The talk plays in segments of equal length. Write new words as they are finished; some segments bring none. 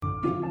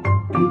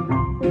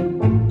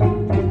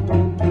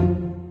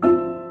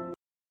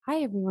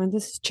Hi, everyone.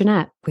 This is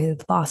Jeanette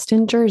with Lost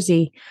in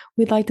Jersey.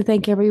 We'd like to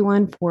thank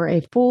everyone for a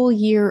full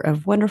year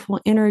of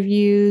wonderful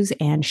interviews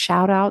and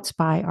shout outs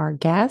by our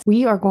guests.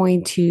 We are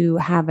going to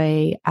have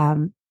a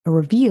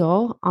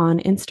reveal on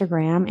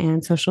Instagram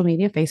and social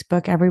media,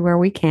 Facebook, everywhere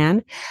we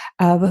can,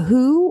 of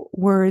who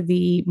were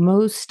the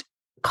most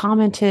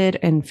commented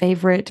and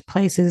favorite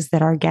places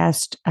that our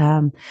guest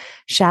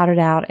shouted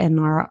out in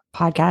our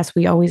podcast.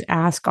 We always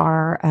ask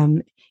our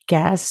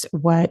guests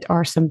what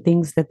are some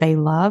things that they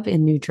love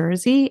in New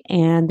Jersey.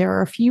 And there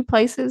are a few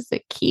places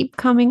that keep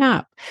coming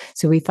up.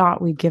 So we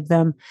thought we'd give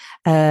them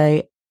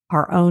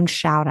our own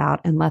shout out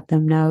and let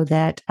them know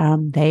that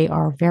they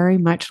are very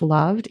much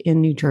loved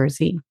in New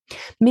Jersey.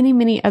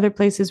 Many other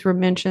places were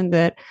mentioned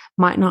that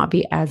might not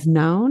be as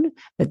known,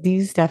 but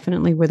these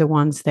definitely were the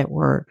ones that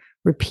were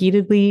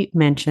repeatedly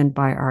mentioned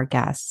by our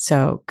guests.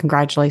 So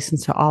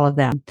congratulations to all of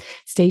them.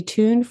 Stay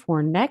tuned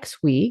for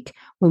next week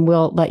when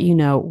we'll let you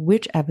know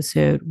which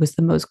episode was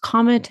the most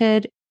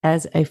commented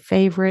as a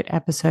favorite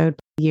episode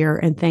year.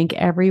 And thank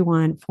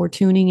everyone for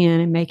tuning in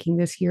and making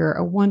this year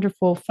a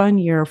wonderful, fun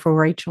year for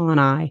Rachel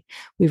and I.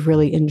 We've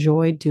really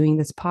enjoyed doing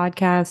this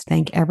podcast.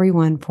 Thank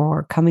everyone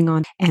for coming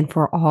on and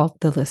for all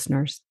the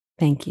listeners.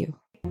 Thank you.